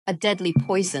a deadly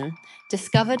poison,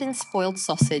 discovered in spoiled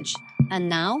sausage, and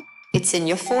now it's in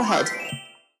your forehead.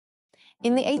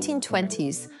 In the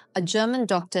 1820s, a German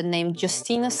doctor named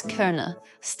Justinus Kerner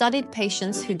studied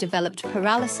patients who developed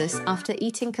paralysis after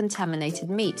eating contaminated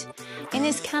meat. In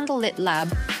his candlelit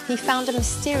lab, he found a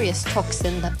mysterious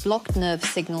toxin that blocked nerve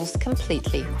signals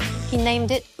completely. He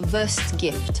named it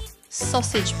Wurstgift,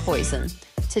 sausage poison.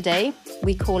 Today,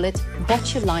 we call it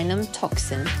botulinum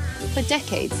toxin. For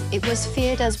decades, it was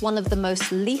feared as one of the most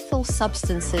lethal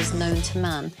substances known to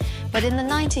man. But in the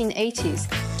 1980s,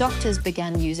 doctors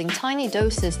began using tiny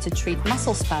doses to treat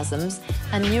muscle spasms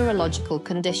and neurological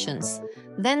conditions.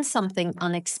 Then something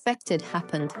unexpected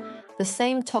happened. The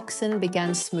same toxin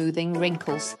began smoothing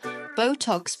wrinkles.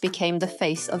 Botox became the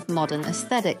face of modern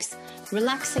aesthetics,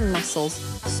 relaxing muscles,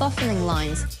 softening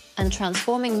lines, and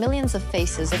transforming millions of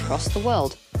faces across the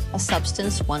world, a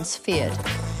substance once feared.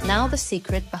 Now the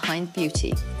secret behind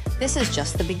beauty. This is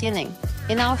just the beginning.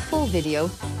 In our full video,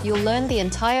 you'll learn the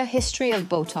entire history of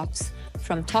Botox,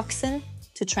 from toxin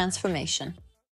to transformation.